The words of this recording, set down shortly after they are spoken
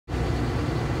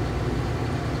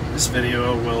This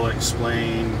video will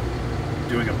explain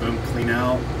doing a boom clean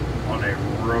out on a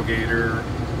RoGator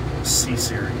C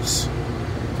Series.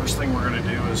 First thing we're going to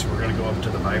do is we're going to go up to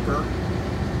the Viper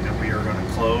and we are going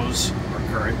to close our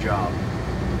current job.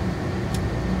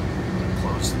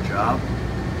 Close the job.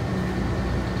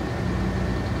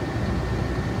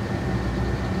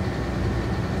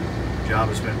 The job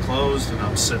has been closed and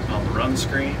I'm sitting on the run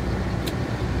screen.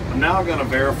 I'm now going to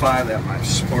verify that my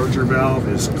sparger valve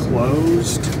is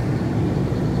closed.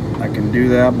 I can do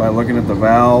that by looking at the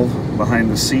valve behind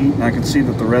the seat, and I can see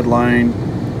that the red line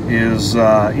is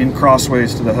in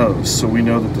crossways to the hose, so we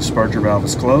know that the sparger valve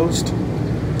is closed.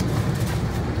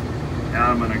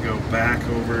 Now I'm going to go back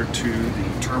over to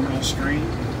the terminal screen.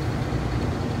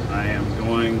 I am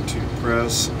going to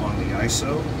press on the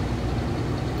ISO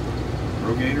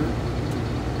RoGator,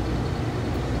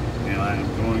 and I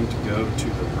am going to go to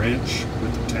the wrench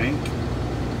with the tank,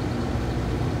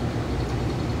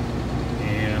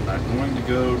 and I'm going to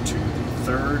go to the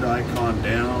third icon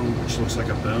down, which looks like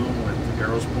a boom with the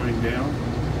arrows pointing down.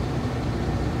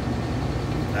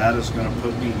 That is going to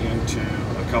put me into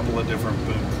a couple of different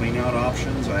boom cleanout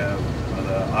options. I have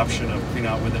the option of clean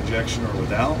out with injection or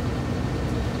without.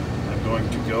 I'm going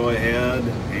to go ahead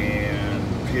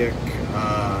and pick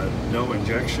no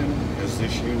injection, as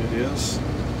this unit is.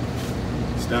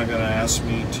 It's now going to ask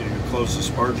me to close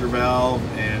the sparger valve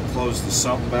and close the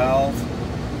sump valve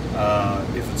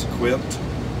if it's equipped.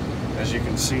 As you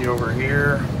can see over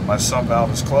here, my sump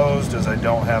valve is closed as I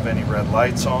don't have any red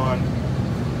lights on.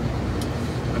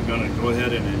 I'm going to go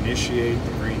ahead and initiate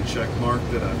the green check mark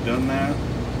that I've done that.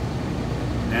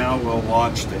 Now we'll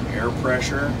watch the air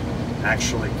pressure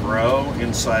actually grow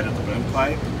inside of the boom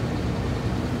pipe.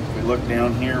 If we look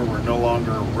down here, we're no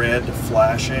longer red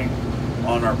flashing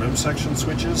on our boom section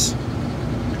switches,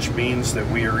 which means that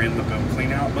we are in the boom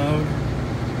cleanout mode.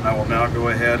 I will now go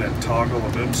ahead and toggle the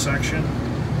boom section,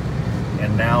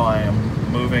 and now I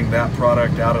am moving that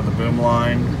product out of the boom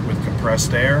line with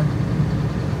compressed air.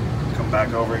 Come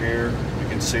back over here, you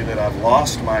can see that I've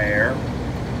lost my air.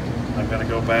 I'm going to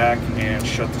go back and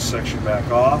shut the section back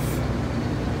off.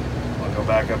 I'll go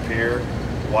back up here,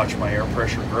 watch my air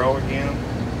pressure grow again.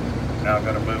 Now I'm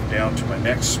going to move down to my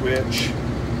next switch,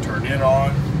 turn it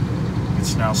on.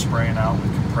 It's now spraying out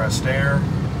with compressed air.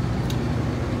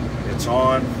 It's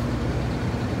on,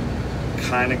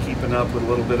 kind of keeping up with a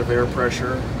little bit of air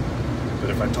pressure, but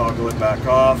if I toggle it back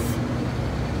off,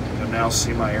 you'll now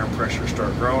see my air pressure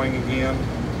start growing again.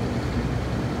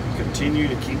 Continue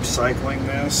to keep cycling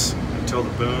this until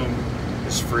the boom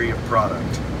is free of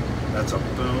product. That's a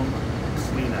boom